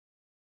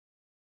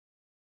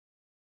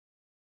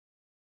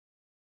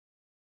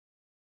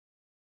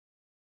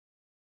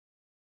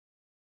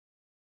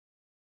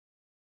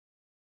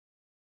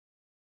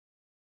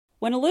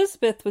When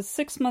Elizabeth was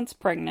 6 months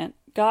pregnant,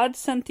 God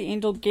sent the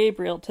angel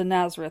Gabriel to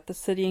Nazareth, a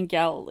city in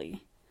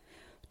Galilee,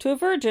 to a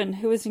virgin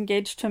who was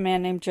engaged to a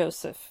man named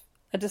Joseph,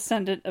 a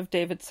descendant of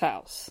David's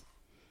house.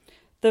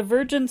 The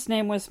virgin's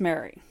name was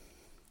Mary.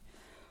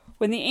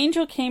 When the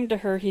angel came to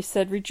her, he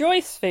said,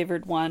 "Rejoice,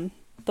 favored one,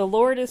 the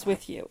Lord is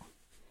with you."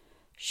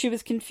 She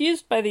was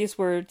confused by these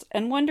words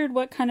and wondered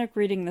what kind of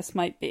greeting this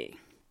might be.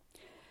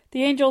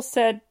 The angel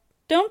said,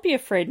 "Don't be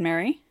afraid,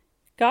 Mary.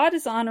 God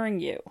is honoring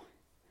you.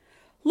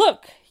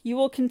 Look, you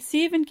will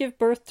conceive and give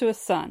birth to a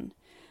son,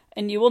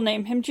 and you will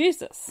name him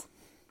Jesus.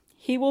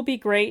 He will be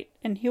great,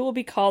 and he will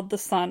be called the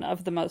Son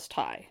of the Most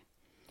High.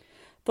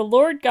 The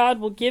Lord God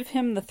will give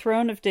him the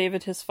throne of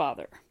David his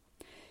father.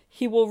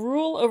 He will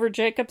rule over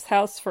Jacob's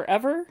house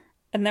forever,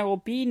 and there will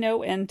be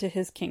no end to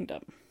his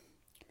kingdom."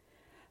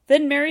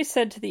 Then Mary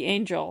said to the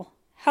angel,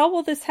 "How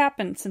will this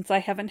happen, since I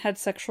haven't had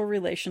sexual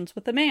relations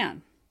with a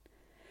man?"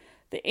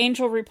 The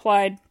angel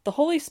replied, "The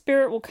Holy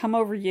Spirit will come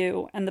over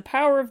you, and the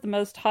power of the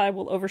Most High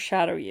will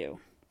overshadow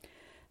you.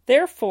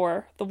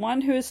 Therefore, the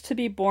one who is to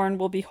be born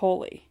will be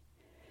holy.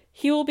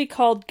 He will be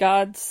called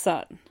God's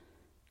Son.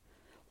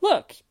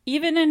 Look,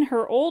 even in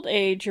her old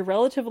age, your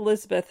relative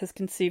Elizabeth has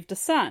conceived a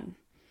son.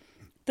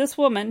 This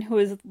woman, who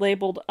is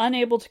labeled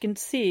unable to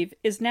conceive,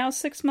 is now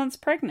 6 months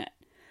pregnant.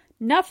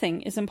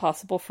 Nothing is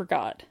impossible for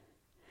God."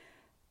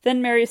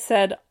 Then Mary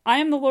said, "I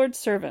am the Lord's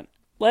servant.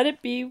 Let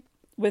it be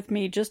with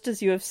me just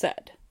as you have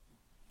said."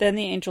 Then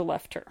the angel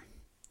left her.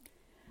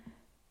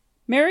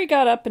 Mary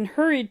got up and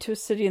hurried to a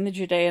city in the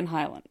Judean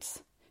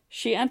highlands.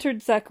 She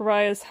entered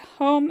Zechariah's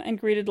home and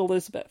greeted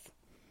Elizabeth.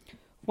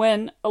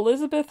 When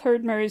Elizabeth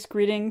heard Mary's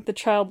greeting, the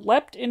child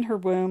leapt in her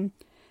womb,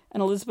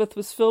 and Elizabeth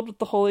was filled with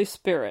the Holy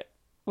Spirit.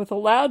 With a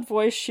loud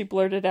voice she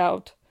blurted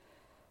out,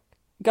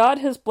 "God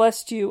has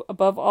blessed you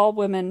above all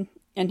women,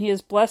 and he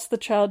has blessed the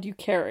child you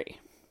carry.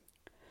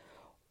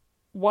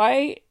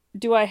 Why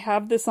do I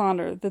have this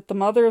honor, that the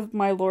mother of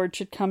my Lord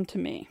should come to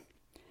me?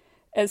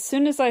 As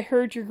soon as I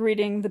heard your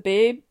greeting, the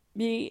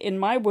baby in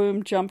my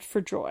womb jumped for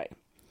joy.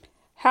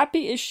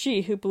 Happy is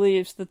she who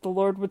believes that the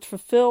Lord would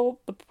fulfill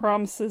the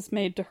promises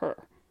made to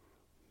her."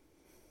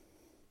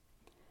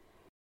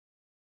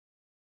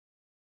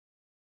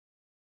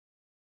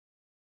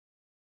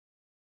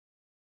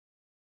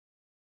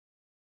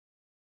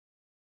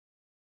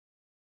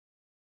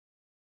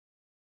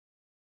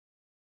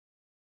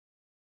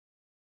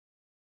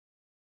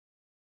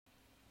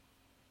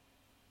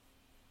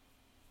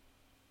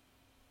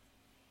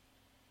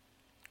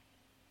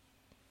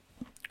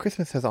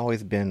 Christmas has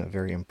always been a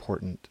very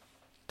important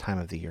time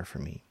of the year for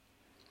me.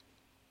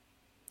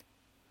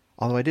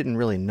 Although I didn't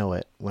really know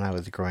it when I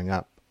was growing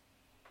up,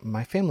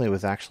 my family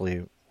was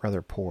actually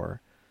rather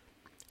poor,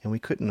 and we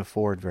couldn't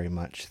afford very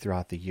much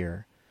throughout the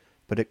year.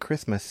 But at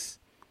Christmas,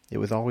 it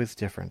was always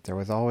different. There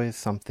was always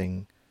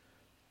something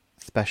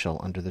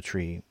special under the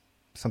tree,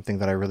 something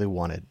that I really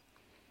wanted.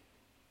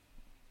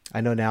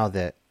 I know now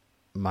that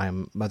my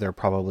mother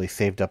probably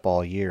saved up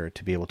all year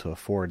to be able to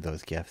afford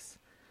those gifts.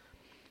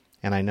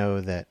 And I know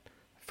that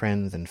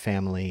friends and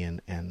family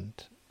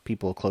and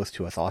people close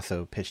to us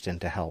also pitched in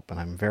to help, and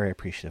I'm very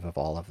appreciative of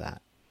all of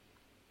that.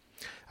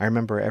 I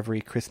remember every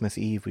Christmas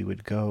Eve we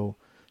would go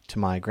to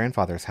my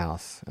grandfather's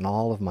house, and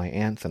all of my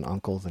aunts and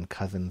uncles and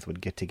cousins would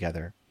get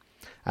together.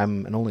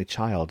 I'm an only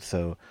child,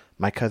 so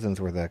my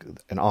cousins were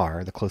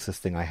the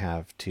closest thing I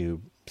have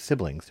to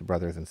siblings, to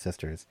brothers and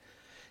sisters.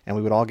 And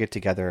we would all get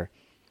together,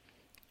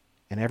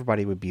 and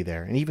everybody would be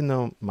there. And even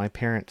though my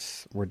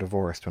parents were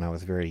divorced when I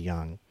was very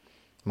young,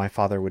 my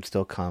father would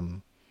still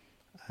come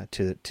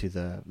to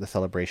the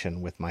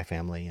celebration with my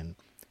family, and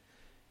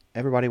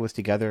everybody was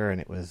together,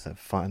 and it was a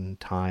fun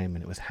time,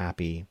 and it was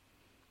happy.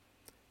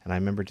 And I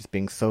remember just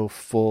being so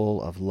full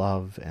of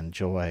love and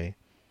joy.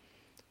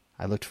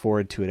 I looked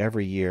forward to it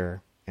every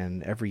year,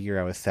 and every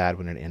year I was sad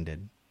when it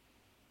ended.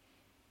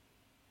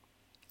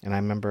 And I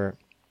remember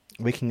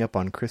waking up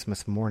on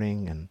Christmas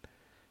morning and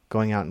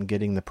going out and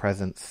getting the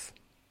presents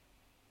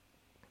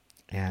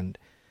and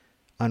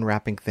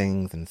unwrapping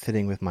things and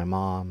sitting with my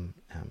mom,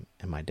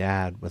 and my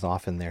dad was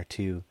often there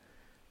too,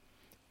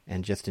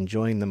 and just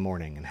enjoying the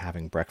morning and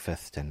having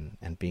breakfast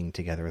and being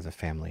together as a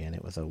family, and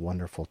it was a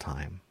wonderful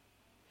time.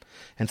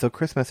 And so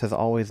Christmas has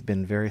always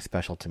been very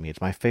special to me.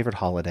 It's my favorite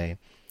holiday,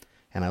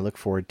 and I look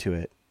forward to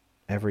it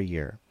every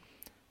year.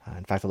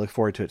 In fact, I look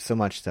forward to it so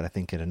much that I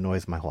think it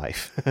annoys my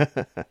wife.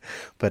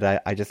 But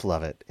I just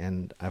love it,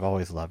 and I've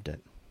always loved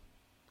it.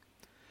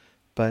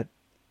 But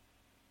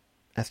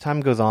as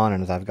time goes on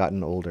and as I've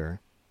gotten older,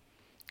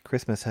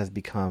 Christmas has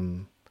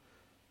become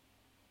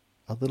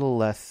a little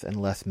less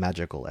and less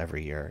magical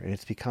every year, and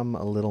it's become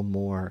a little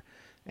more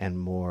and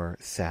more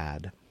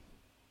sad.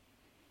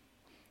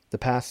 The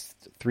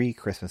past 3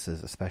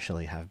 Christmases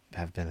especially have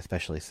been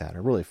especially sad,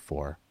 or really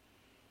 4.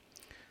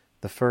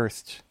 The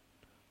first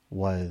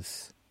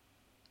was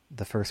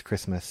the first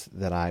Christmas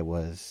that I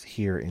was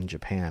here in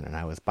Japan, and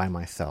I was by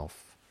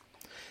myself.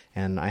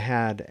 And I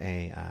had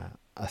a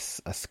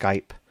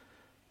Skype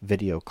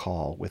video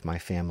call with my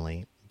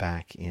family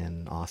back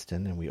in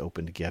Austin, and we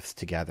opened gifts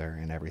together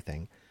and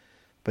everything.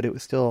 But it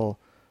was still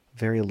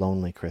very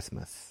lonely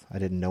Christmas. I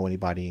didn't know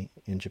anybody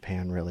in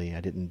Japan, really.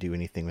 I didn't do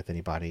anything with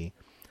anybody.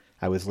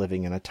 I was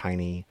living in a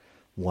tiny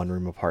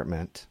one-room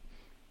apartment,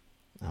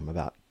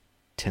 about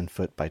 10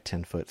 foot by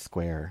 10 foot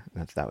square.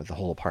 That was the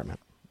whole apartment.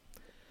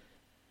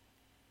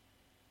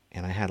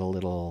 And I had a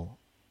little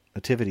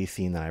nativity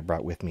scene that I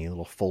brought with me, a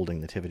little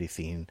folding nativity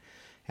scene.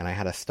 And I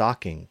had a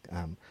stocking.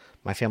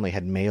 My family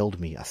had mailed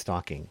me a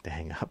stocking to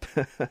hang up.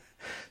 So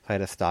I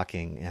had a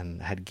stocking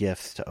and had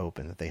gifts to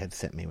open that they had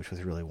sent me, which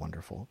was really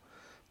wonderful.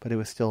 But it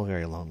was still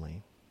very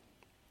lonely.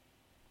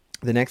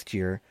 The next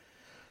year,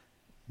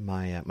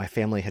 my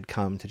family had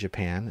come to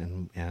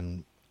Japan,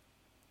 and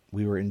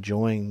we were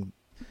enjoying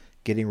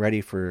getting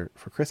ready for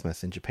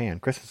Christmas in Japan.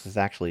 Christmas is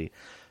actually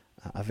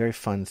a very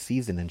fun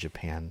season in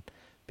Japan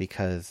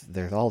because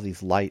there's all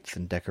these lights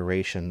and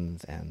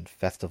decorations and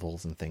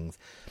festivals and things.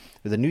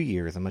 The New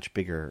Year is a much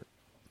bigger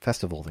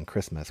festival than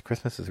Christmas.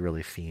 Christmas is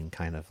really seen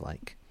kind of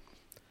like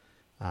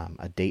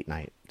a date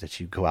night that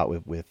you go out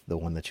with the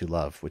one that you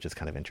love, which is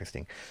kind of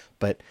interesting.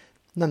 But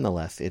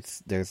nonetheless,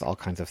 there's all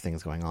kinds of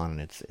things going on, and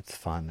it's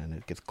fun, and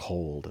it gets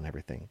cold and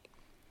everything.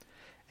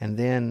 And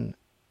then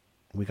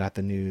we got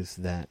the news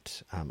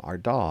that our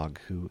dog,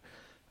 who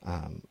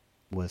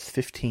was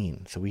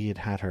 15, so we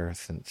had her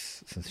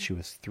since she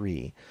was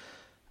 3,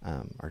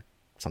 or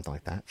something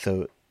like that.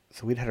 So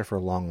we'd had her for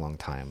a long, long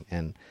time,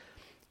 and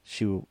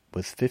she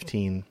was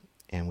 15,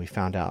 and we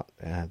found out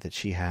that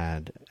she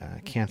had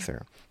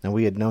cancer. Now,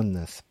 we had known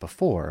this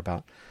before,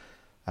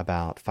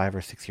 about 5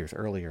 or 6 years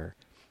earlier.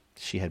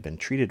 She had been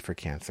treated for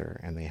cancer,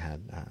 and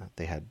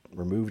they had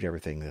removed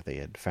everything that they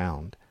had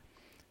found,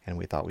 and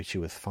we thought she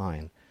was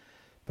fine.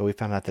 But we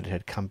found out that it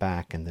had come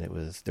back, and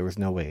that there was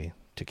no way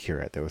to cure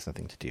it. There was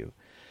nothing to do,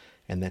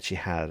 and that she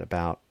had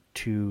about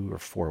 2 or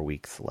 4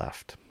 weeks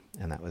left,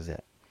 and that was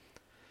it.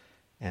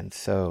 And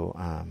so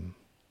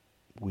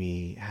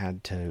we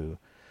had to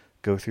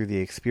go through the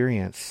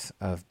experience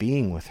of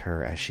being with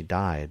her as she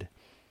died,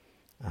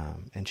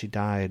 and she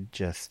died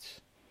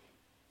just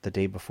the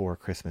day before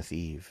Christmas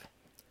Eve,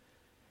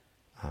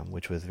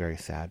 which was very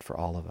sad for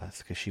all of us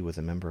because she was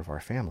a member of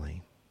our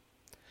family.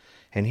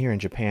 And here in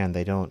Japan,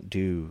 they don't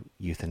do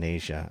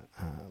euthanasia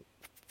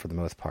for the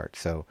most part.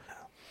 So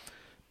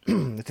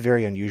it's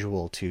very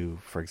unusual to,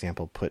 for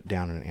example, put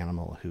down an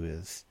animal who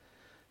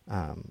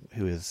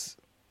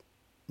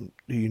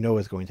you know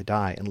is going to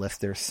die unless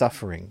they're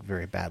suffering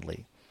very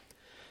badly.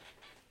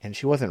 And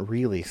she wasn't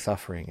really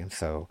suffering, and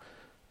so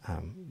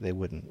they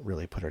wouldn't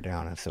really put her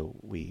down. And so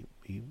we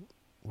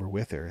were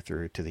with her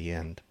through to the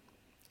end,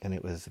 and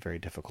it was a very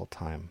difficult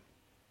time.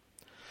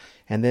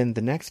 And then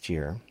the next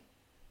year,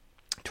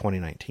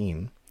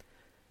 2019,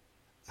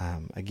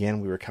 again,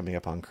 we were coming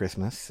up on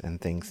Christmas,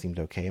 and things seemed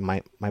okay.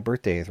 My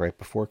birthday is right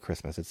before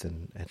Christmas. It's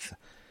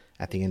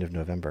at the end of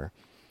November,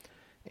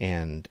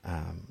 and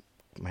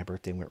my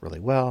birthday went really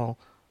well.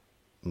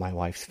 My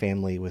wife's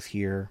family was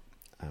here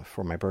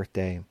for my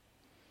birthday,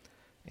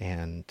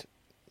 and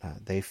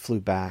they flew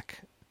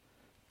back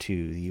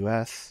to the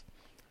U.S.,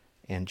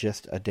 and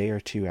just a day or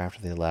two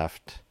after they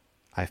left,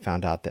 I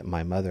found out that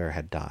my mother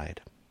had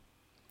died.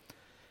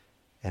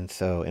 And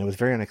it was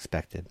very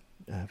unexpected.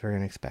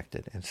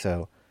 And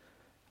so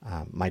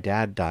my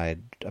dad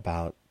died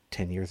about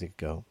 10 years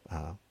ago.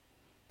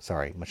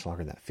 Much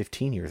longer than that,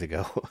 15 years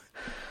ago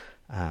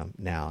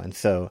now. And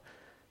so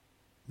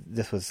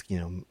this was,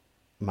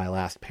 my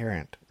last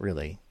parent,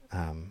 really.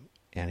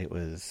 And it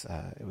was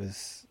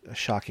a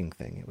shocking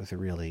thing. It was a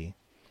really,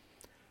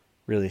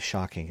 really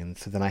shocking. And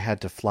so then I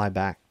had to fly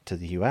back to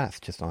the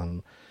U.S. just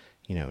on,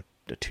 a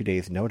 2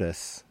 days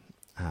notice,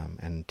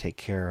 and take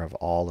care of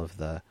all of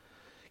the,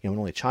 I'm an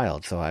only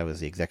child, so I was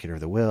the executor of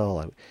the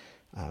will,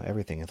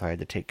 everything. And so I had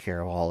to take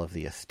care of all of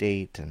the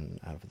estate and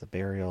of the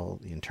burial,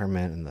 the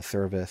interment, and the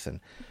service. And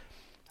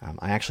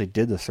I actually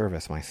did the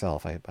service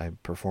myself. I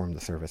performed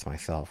the service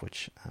myself,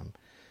 which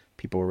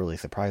people were really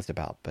surprised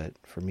about. But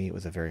for me, it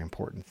was a very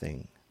important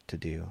thing to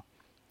do.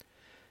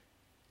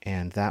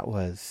 And that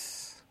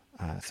was,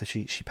 so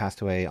she passed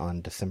away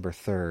on December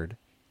 3rd.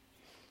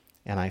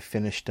 And I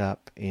finished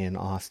up in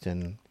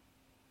Austin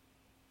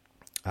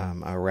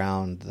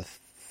around the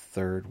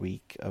third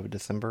week of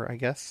December, I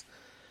guess,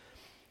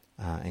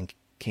 and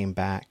came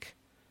back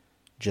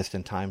just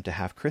in time to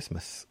have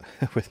Christmas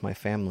with my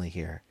family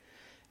here.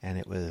 And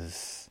it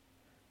was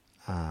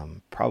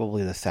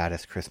probably the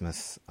saddest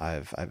Christmas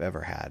I've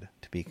ever had,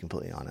 to be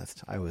completely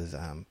honest. I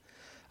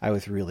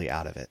was really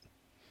out of it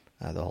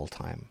the whole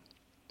time.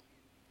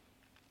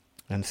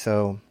 And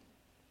so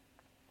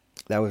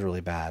that was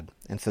really bad.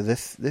 And so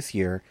this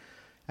year,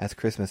 as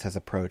Christmas has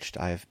approached,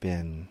 I've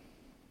been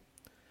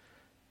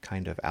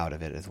kind of out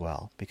of it as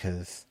well,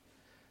 because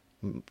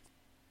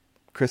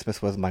Christmas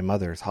was my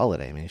mother's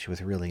holiday. I mean, she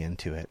was really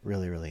into it,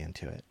 really, really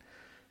into it.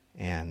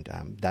 And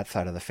that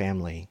side of the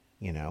family,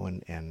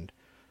 and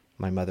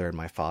my mother and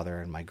my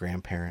father and my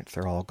grandparents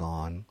are all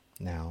gone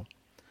now.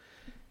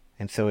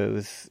 And so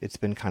it's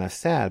been kind of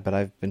sad, but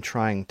I've been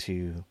trying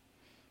to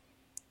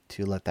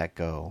let that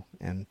go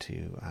and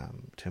to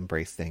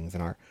embrace things.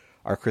 And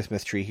our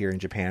Christmas tree here in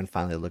Japan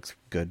finally looks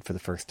good for the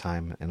first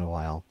time in a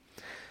while.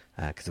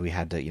 because we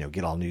had to,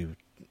 get all new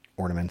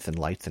ornaments and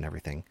lights and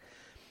everything.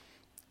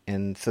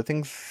 And so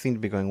things seemed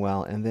to be going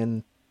well.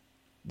 And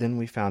then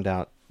we found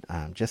out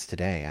just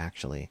today,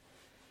 actually,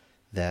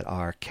 that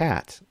our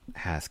cat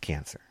has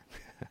cancer.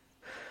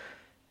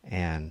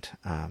 And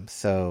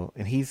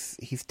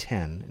he's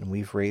 10, and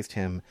we've raised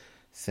him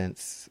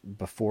since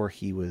before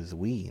he was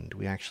weaned.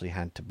 We actually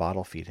had to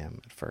bottle feed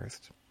him at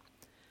first.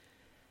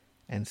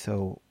 And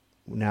so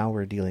now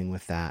we're dealing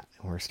with that.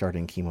 We're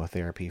starting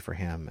chemotherapy for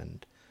him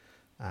and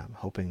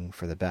hoping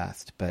for the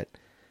best. But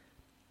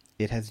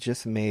it has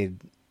just made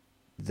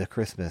the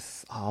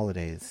Christmas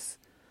holidays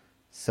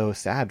so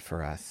sad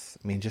for us.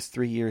 I mean, just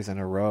 3 years in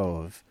a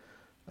row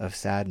of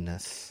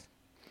sadness.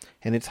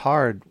 And it's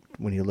hard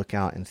when you look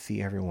out and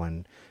see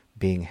everyone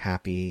being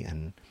happy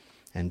and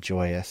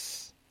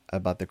joyous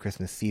about the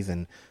Christmas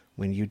season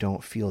when you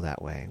don't feel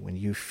that way, when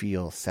you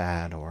feel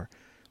sad, or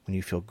when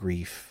you feel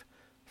grief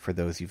for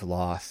those you've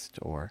lost,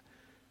 or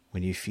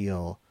when you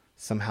feel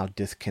somehow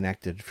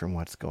disconnected from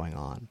what's going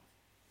on.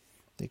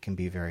 It can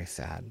be very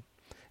sad.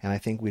 And I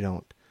think we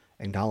don't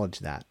acknowledge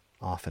that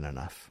often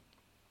enough.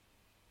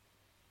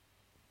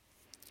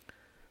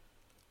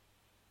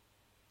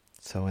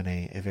 So in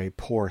a very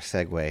poor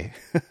segue,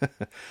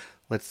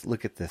 let's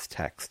look at this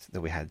text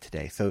that we had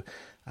today. So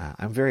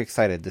I'm very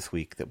excited this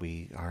week that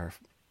we are,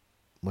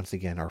 once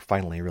again, are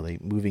finally really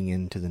moving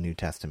into the New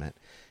Testament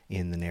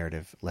in the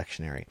narrative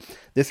lectionary.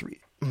 This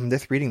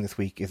reading this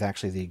week is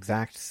actually the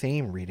exact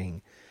same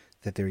reading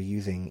that they're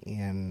using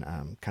in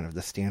kind of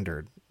the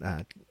standard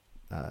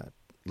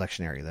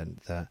lectionary.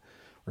 The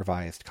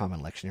Revised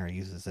Common Lectionary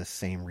uses this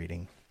same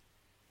reading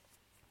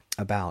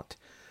about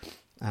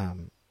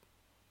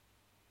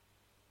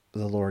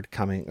the Lord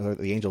coming, or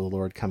the angel of the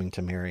Lord coming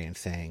to Mary and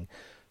saying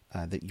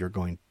that you're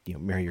going,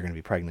 Mary, you're going to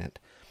be pregnant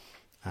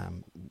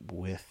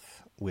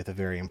with a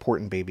very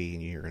important baby,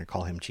 and you're going to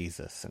call him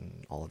Jesus,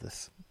 and all of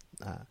this.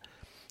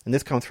 And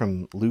this comes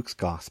from Luke's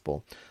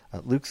Gospel.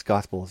 Luke's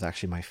Gospel is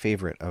actually my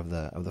favorite of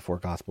the four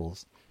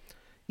Gospels.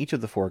 Each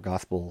of the four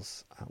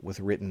Gospels was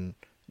written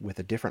with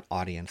a different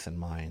audience in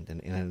mind and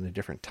in a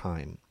different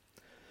time.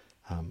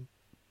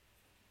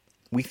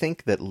 We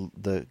think that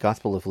the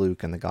Gospel of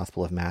Luke and the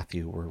Gospel of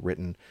Matthew were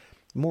written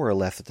more or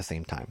less at the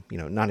same time.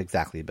 Not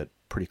exactly, but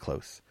pretty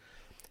close.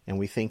 And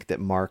we think that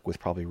Mark was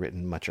probably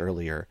written much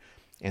earlier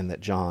and that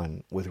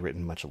John was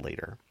written much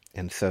later.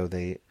 And so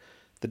the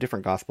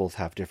different Gospels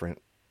have different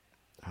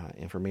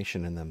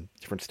information in them,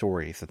 different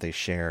stories that they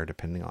share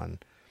depending on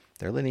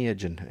their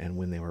lineage and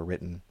when they were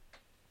written.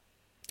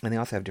 And they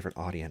also have different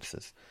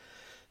audiences.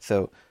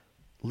 So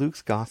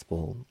Luke's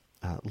Gospel,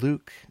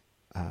 Luke,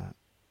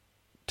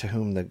 to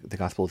whom the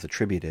Gospel is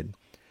attributed,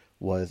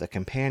 was a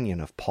companion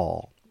of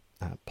Paul,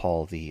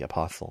 Paul the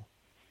Apostle,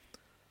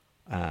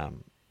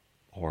 Paul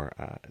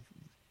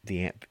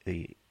the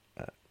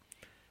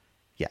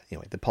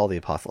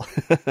Apostle.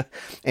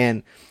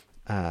 And,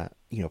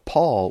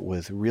 Paul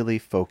was really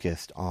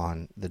focused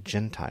on the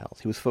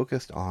Gentiles. He was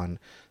focused on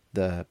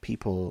the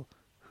people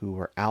who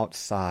were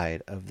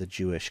outside of the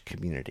Jewish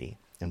community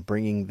and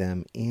bringing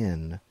them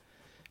in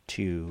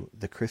to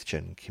the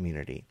Christian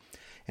community.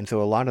 And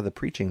so a lot of the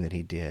preaching that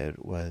he did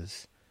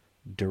was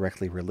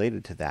directly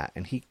related to that.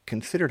 And he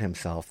considered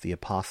himself the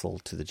apostle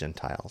to the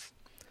Gentiles.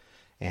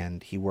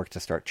 And he worked to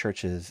start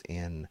churches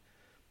in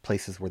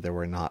places where there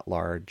were not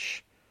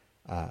large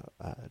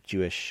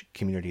Jewish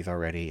communities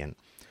already, and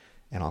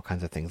all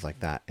kinds of things like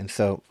that. And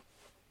so,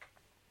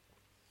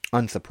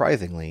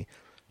 unsurprisingly,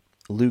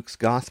 Luke's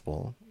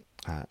Gospel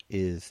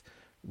is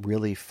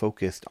really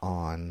focused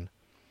on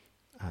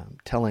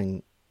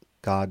telling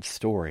God's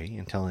story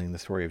and telling the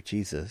story of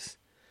Jesus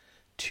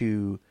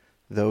to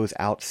those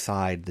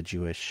outside the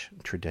Jewish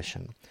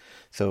tradition.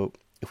 So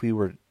if we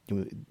were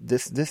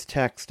this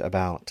text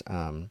about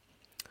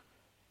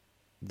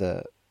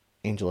the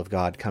angel of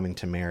God coming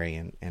to Mary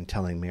and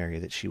telling Mary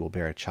that she will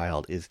bear a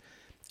child is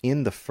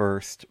in the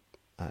first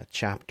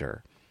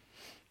chapter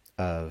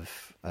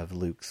of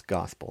Luke's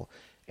Gospel.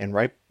 And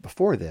right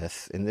before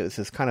this, and this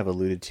is kind of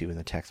alluded to in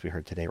the text we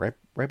heard today,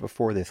 right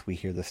before this we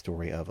hear the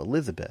story of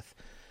Elizabeth,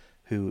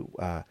 who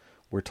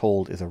we're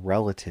told is a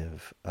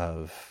relative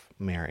of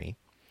Mary,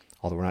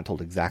 although we're not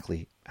told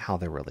exactly how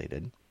they're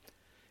related.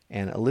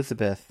 And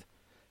Elizabeth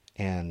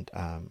and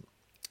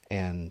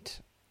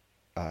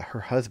her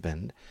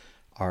husband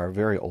are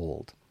very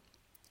old,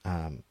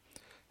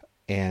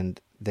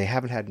 and they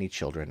haven't had any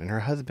children. And her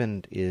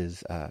husband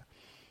is a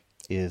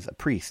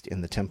priest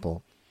in the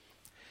temple,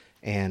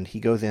 and he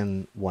goes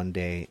in one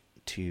day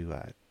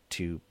to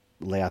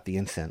lay out the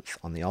incense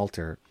on the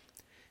altar,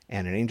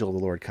 and an angel of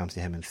the Lord comes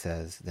to him and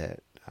says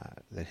that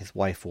his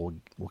wife will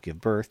give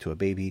birth to a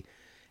baby,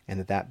 and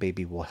that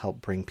baby will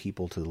help bring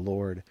people to the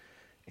Lord,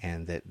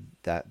 and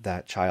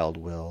that child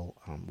will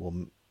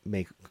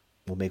make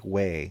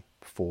way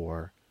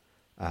for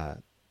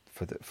the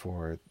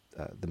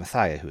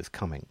Messiah who is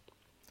coming.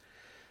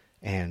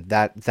 And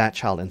that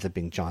child ends up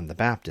being John the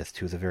Baptist,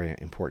 who is a very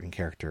important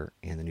character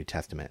in the New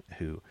Testament,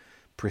 who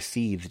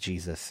precedes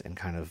Jesus and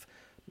kind of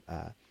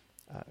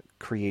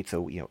creates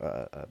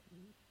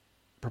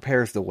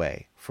prepares the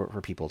way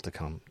for people to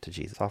come to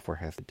Jesus. Software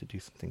has to do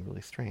something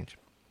really strange.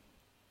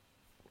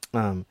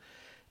 And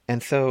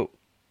so,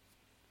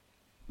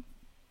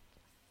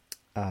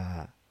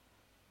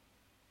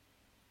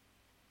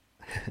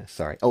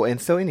 sorry. Oh, and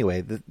so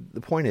anyway,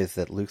 the point is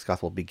that Luke's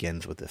gospel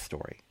begins with this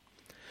story.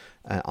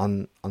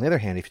 On the other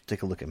hand, if you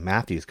take a look at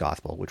Matthew's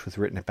gospel, which was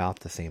written about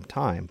the same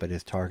time, but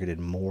is targeted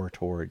more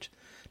towards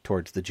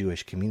the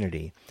Jewish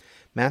community,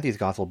 Matthew's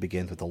gospel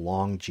begins with a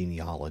long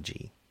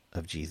genealogy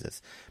of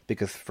Jesus,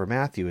 because for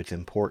Matthew it's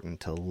important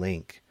to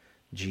link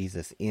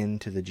Jesus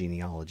into the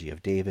genealogy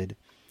of David,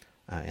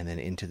 and then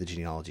into the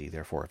genealogy,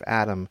 therefore, of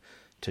Adam,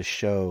 to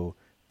show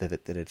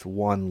that it's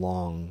one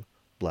long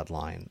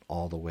bloodline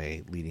all the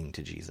way leading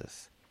to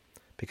Jesus.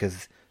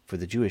 Because for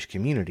the Jewish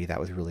community, that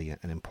was really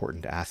an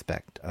important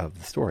aspect of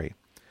the story.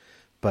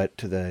 But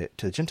to the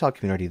Gentile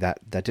community, that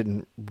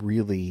didn't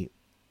really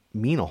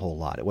mean a whole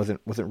lot. It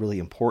wasn't really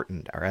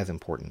important or as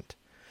important.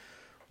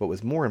 What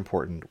was more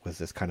important was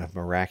this kind of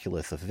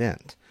miraculous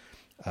event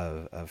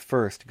of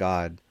first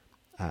God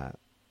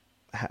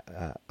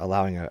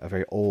allowing a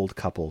very old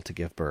couple to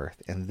give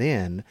birth, and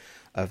then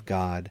of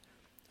God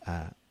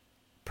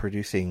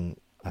producing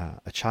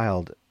a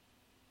child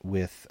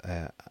with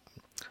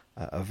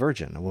a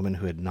virgin, a woman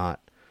who had not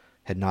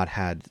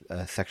had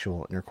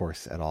sexual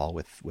intercourse at all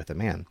with a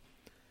man.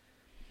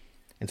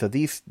 And so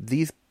these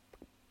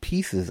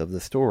pieces of the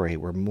story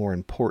were more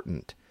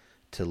important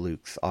to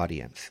Luke's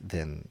audience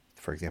than,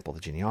 for example,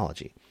 the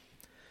genealogy.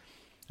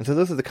 And so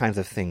those are the kinds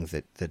of things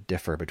that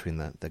differ between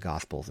the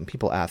Gospels. And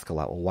people ask a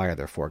lot, well, why are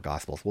there 4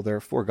 Gospels? Well, there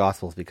are 4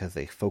 Gospels because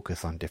they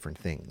focus on different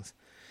things,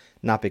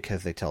 not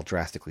because they tell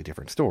drastically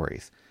different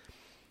stories.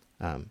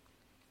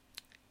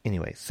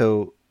 Anyway,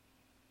 so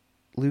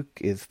Luke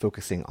is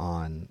focusing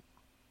on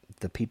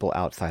the people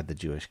outside the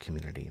Jewish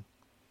community.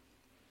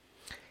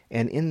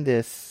 And in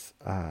this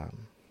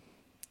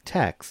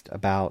text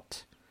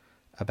about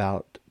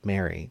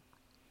Mary,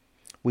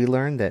 we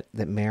learn that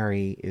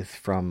Mary is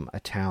from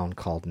a town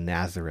called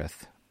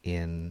Nazareth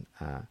in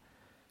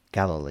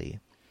Galilee.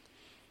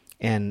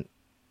 And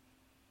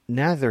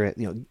Nazareth,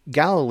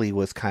 Galilee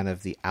was kind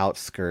of the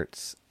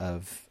outskirts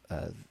of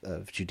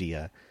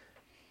Judea,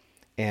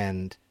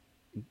 and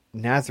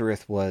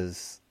Nazareth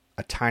was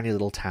a tiny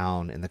little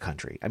town in the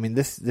country. I mean,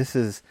 this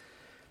is,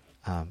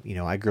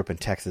 I grew up in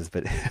Texas,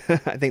 but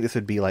I think this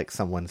would be like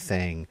someone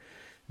saying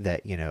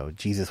that,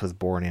 Jesus was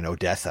born in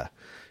Odessa,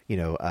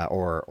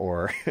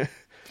 or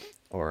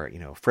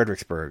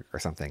Fredericksburg or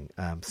something,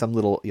 some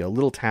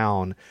little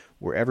town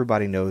where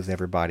everybody knows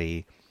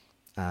everybody,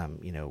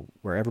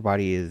 where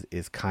everybody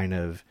is kind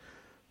of,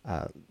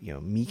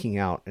 meeking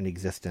out an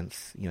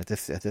existence. At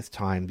this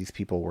time, these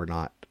people were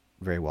not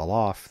very well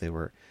off. They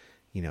were,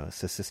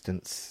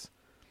 subsistence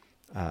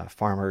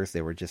farmers.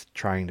 They were just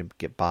trying to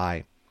get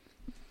by.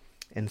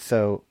 And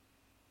so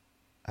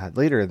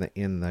later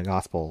in the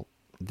gospel,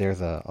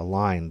 there's a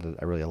line that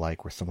I really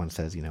like where someone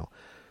says,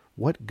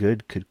 what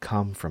good could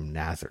come from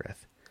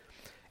Nazareth?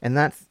 And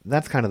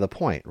that's kind of the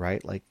point,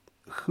 right? Like,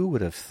 who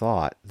would have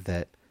thought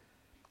that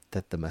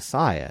the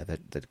Messiah,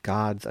 that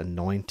God's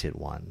anointed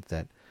one,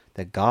 that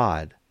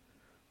God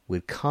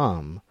would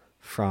come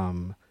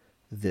from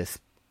this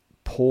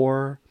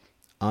poor,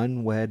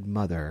 unwed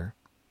mother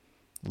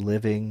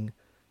living,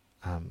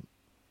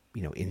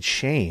 in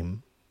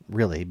shame,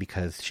 really,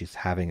 because she's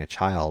having a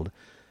child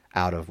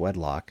out of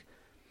wedlock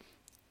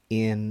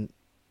in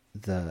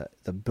the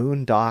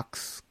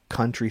boondocks,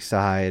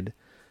 countryside,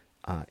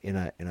 in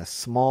a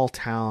small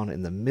town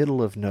in the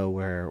middle of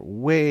nowhere,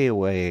 way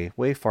away,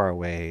 way far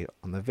away,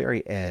 on the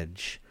very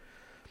edge,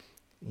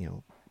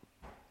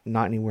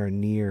 not anywhere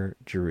near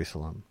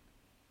Jerusalem.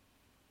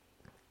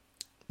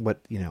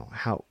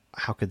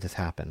 How could this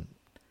happen?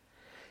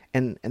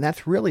 And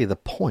that's really the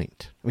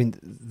point. I mean,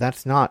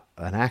 that's not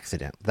an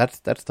accident. That's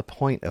the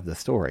point of the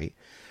story.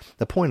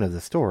 The point of the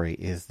story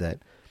is that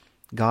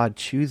God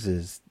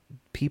chooses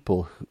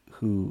people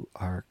who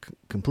are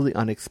completely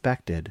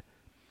unexpected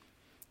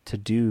to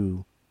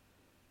do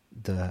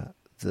the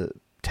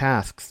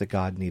tasks that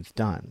God needs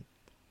done.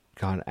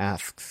 God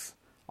asks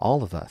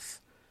all of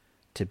us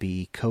to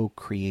be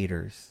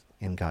co-creators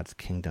in God's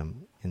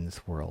kingdom in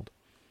this world.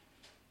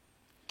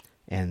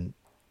 And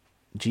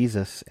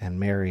Jesus and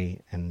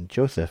Mary and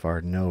Joseph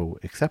are no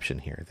exception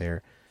here.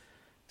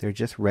 They're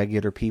just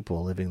regular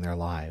people living their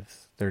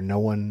lives. They're no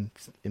one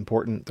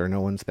important. They're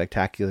no one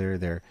spectacular.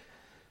 They're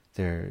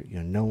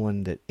no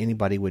one that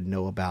anybody would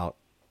know about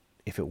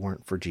if it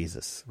weren't for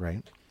Jesus,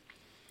 right?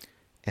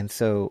 And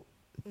so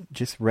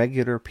just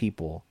regular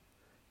people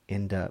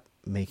end up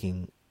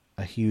making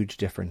a huge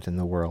difference in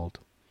the world.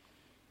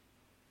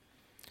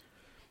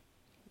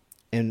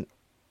 And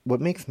what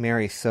makes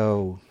Mary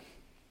so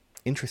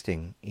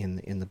interesting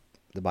in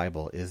the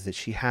Bible is that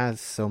she has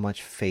so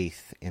much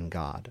faith in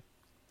God.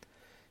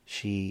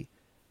 She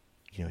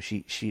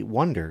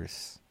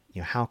wonders,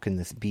 how can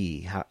this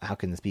be? How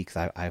can this be?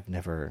 Because I've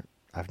never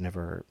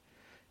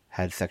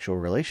had sexual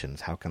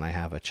relations. How can I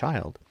have a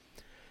child?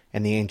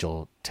 And the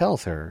angel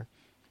tells her,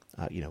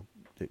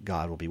 that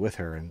God will be with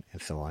her and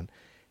so on.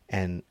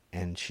 And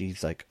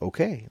she's like,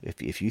 okay,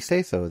 if you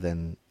say so,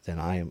 then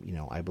I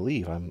am, I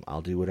believe.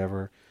 I'll do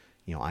whatever,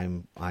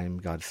 I'm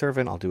God's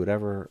servant. I'll do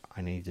whatever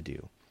I need to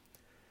do.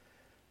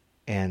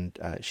 And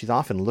she's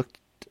often looked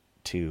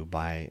to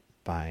by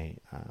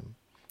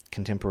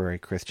contemporary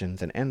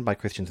Christians and by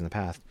Christians in the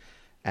past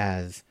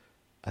as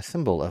a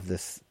symbol of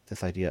this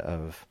idea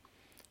of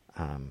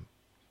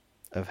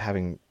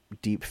having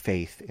deep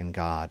faith in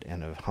God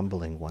and of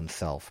humbling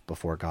oneself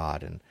before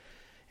God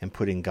and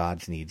putting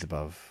God's needs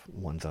above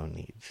one's own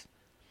needs.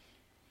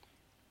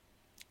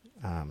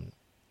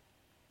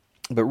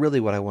 But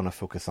really what I want to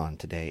focus on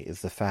today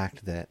is the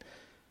fact that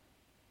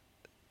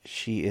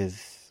she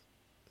is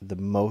the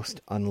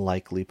most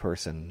unlikely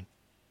person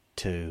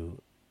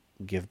to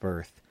give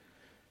birth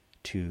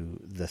to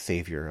the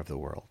Savior of the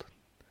world.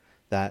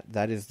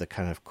 That is the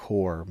kind of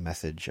core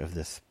message of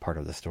this part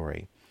of the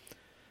story.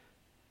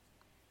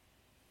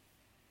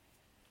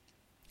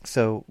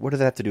 So what does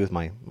that have to do with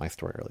my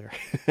story earlier?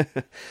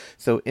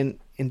 So in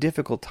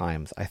difficult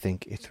times, I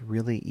think it's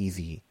really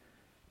easy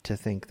to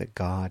think that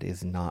God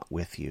is not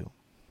with you.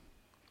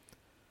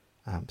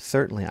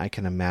 Certainly I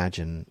can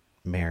imagine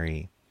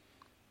Mary,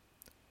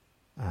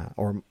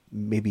 or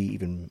maybe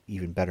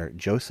even better,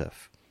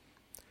 Joseph.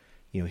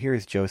 Here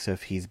is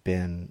Joseph. He's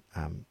been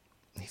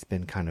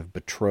kind of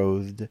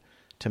betrothed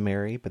to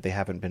Mary, but they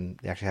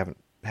haven't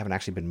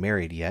actually been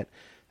married yet.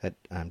 That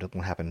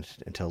doesn't happen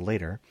until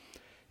later.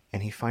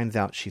 And he finds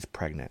out she's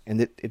pregnant,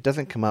 and it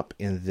doesn't come up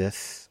in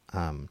this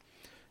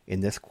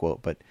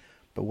quote, but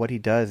what he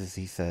does is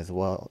he says,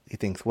 he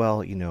thinks,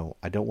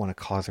 I don't want to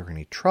cause her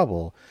any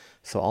trouble,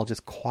 so I'll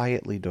just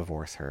quietly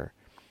divorce her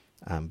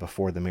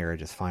before the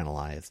marriage is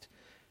finalized,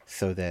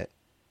 so that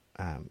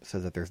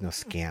there's no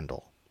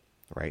scandal,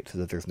 right? So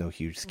that there's no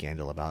huge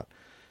scandal about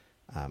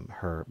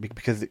her,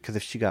 because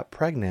if she got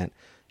pregnant,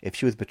 if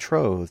she was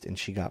betrothed and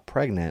she got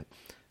pregnant,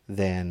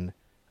 then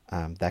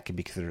that could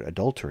be considered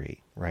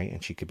adultery, right?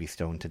 And she could be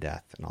stoned to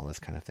death and all this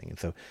kind of thing.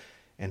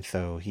 And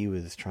so he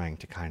was trying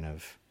to kind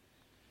of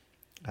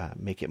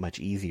make it much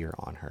easier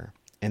on her.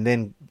 And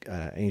then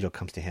an angel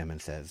comes to him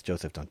and says,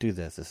 Joseph, don't do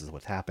this. This is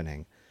what's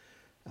happening.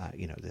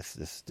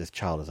 This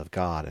child is of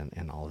God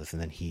and all this.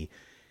 And then he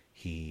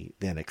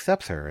then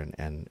accepts her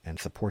and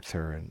supports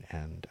her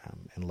and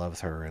loves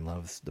her and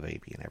loves the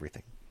baby and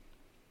everything.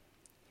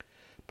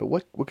 But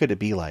what could it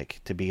be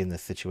like to be in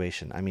this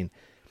situation? I mean,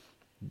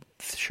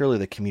 surely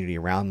the community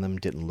around them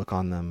didn't look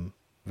on them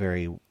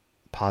very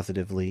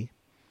positively.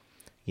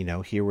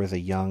 Here was a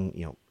young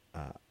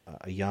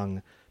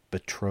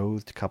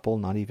betrothed couple,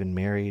 not even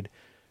married.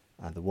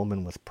 The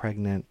woman was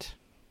pregnant.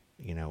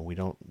 We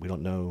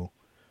don't know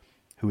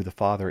who the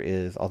father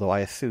is, although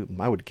I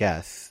would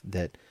guess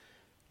that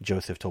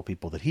Joseph told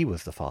people that he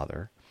was the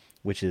father,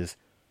 which is,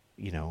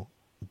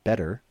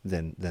 better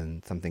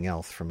than something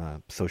else from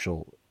a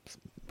social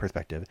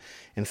perspective.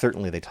 And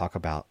certainly they talk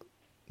about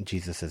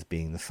Jesus as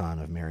being the son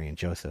of Mary and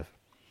Joseph.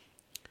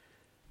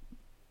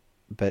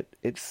 But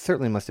it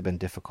certainly must have been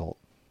difficult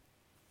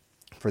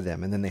for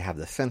them. And then they have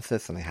the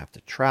census and they have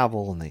to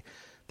travel and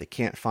they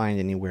can't find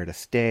anywhere to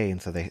stay. And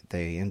so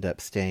they end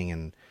up staying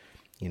in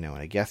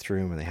a guest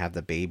room, and they have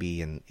the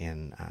baby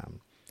in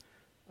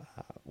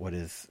what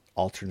is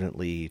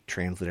alternately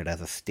translated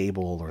as a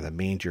stable or the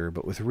manger,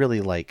 but was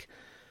really like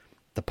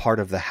the part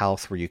of the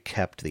house where you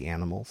kept the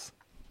animals.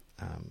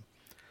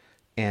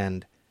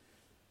 And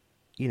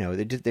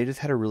they just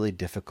had a really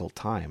difficult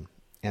time.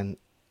 And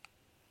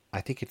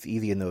I think it's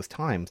easy in those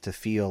times to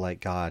feel like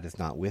God is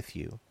not with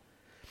you.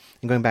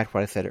 And going back to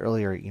what I said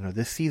earlier,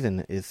 this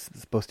season is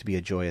supposed to be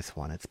a joyous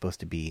one. It's supposed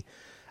to be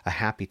a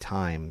happy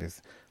time.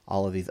 There's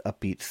all of these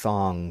upbeat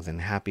songs and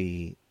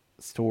happy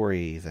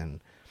stories and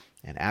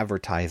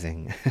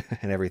advertising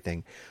and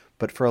everything.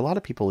 But for a lot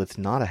of people, it's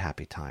not a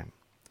happy time.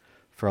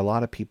 For a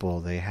lot of people,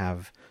 they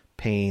have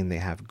pain, they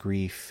have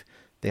grief,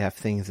 they have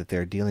things that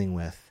they're dealing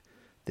with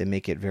that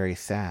make it very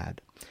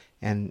sad.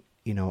 And,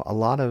 a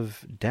lot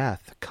of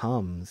death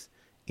comes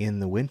in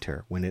the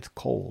winter when it's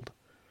cold,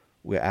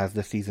 as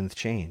the seasons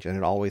change, and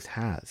it always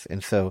has.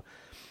 And so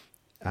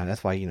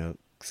that's why,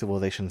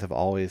 civilizations have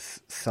always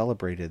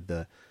celebrated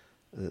the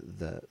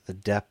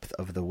depth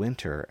of the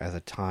winter as a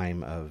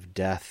time of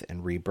death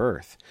and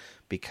rebirth,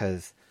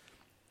 because,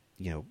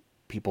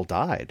 people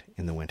died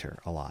in the winter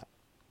a lot.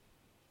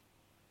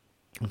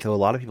 And so a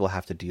lot of people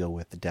have to deal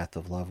with the death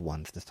of loved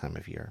ones this time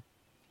of year.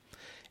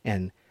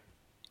 And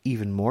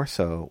even more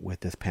so with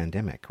this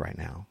pandemic right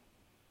now.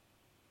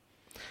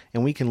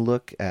 And we can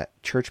look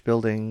at church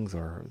buildings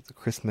or the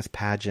Christmas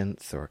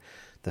pageants or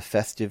the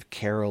festive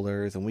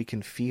carolers, and we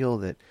can feel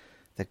that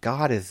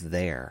God is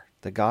there.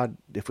 That God,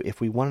 if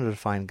we wanted to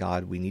find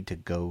God, we need to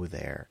go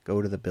there.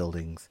 Go to the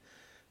buildings,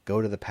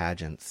 go to the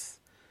pageants,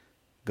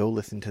 go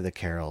listen to the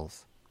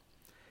carols.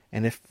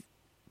 And if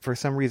for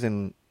some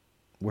reason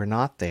we're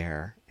not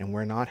there and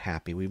we're not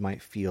happy, we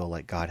might feel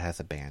like God has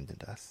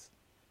abandoned us.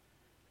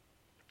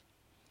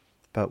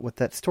 But what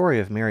that story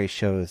of Mary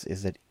shows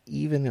is that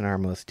even in our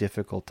most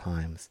difficult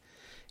times,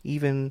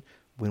 even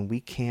when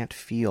we can't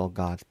feel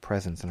God's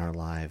presence in our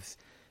lives,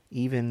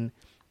 even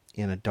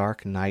in a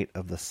dark night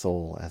of the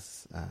soul,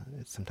 as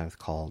it's sometimes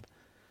called,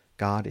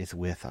 God is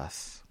with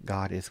us.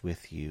 God is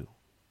with you.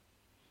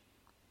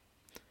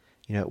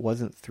 You know, it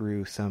wasn't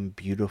through some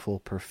beautiful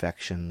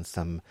perfection,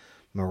 some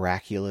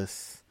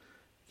miraculous,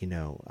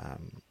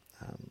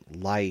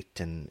 light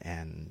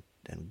and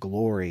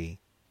glory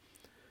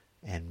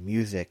and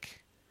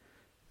music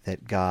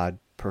that God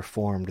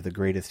performed the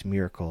greatest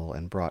miracle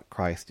and brought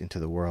Christ into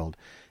the world.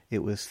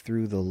 It was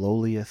through the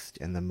lowliest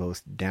and the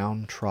most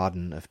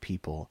downtrodden of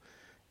people,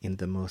 in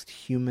the most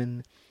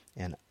human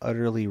and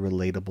utterly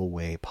relatable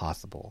way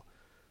possible.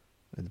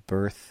 The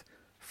birth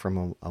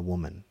from a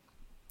woman,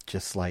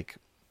 just like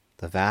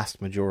the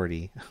vast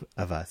majority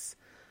of us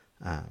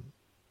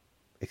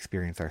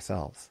experience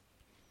ourselves.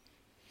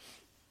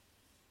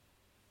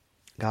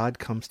 God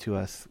comes to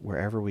us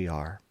wherever we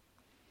are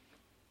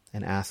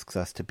and asks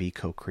us to be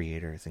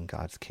co-creators in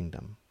God's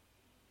kingdom.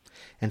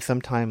 And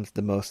sometimes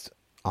the most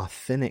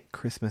authentic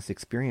Christmas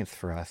experience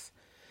for us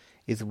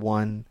is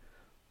one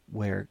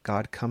where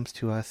God comes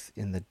to us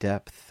in the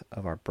depth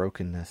of our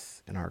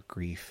brokenness and our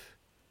grief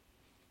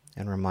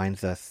and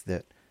reminds us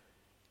that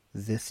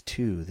this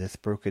too, this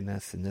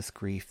brokenness and this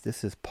grief,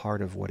 this is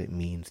part of what it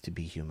means to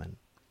be human.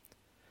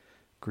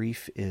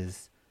 Grief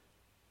is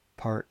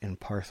part and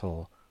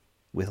parcel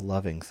with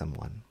loving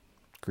someone.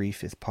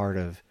 Grief is part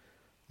of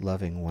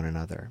loving one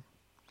another.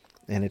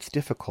 And it's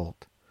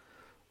difficult,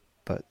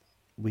 but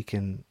we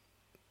can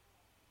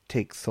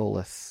take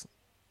solace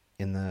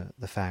in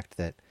the fact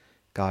that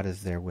God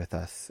is there with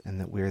us and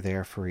that we're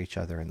there for each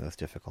other in those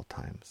difficult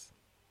times.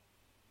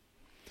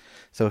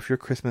 So if your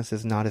Christmas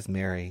is not as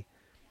merry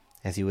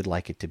as you would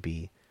like it to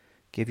be,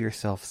 give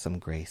yourself some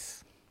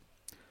grace.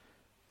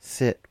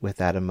 Sit with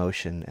that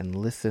emotion and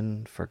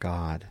listen for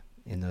God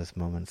in those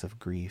moments of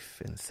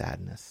grief and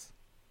sadness.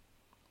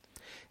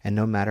 And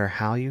no matter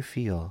how you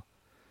feel,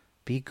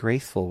 be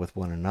graceful with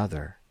one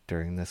another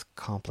during this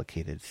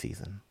complicated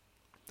season.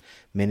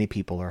 Many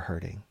people are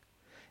hurting,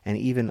 and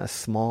even a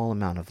small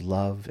amount of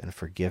love and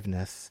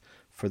forgiveness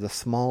for the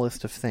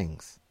smallest of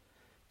things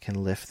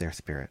can lift their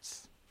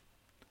spirits.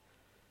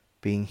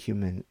 Being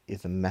human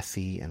is a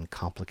messy and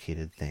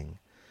complicated thing,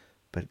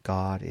 but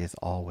God is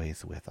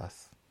always with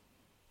us.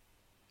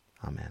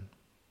 Amen.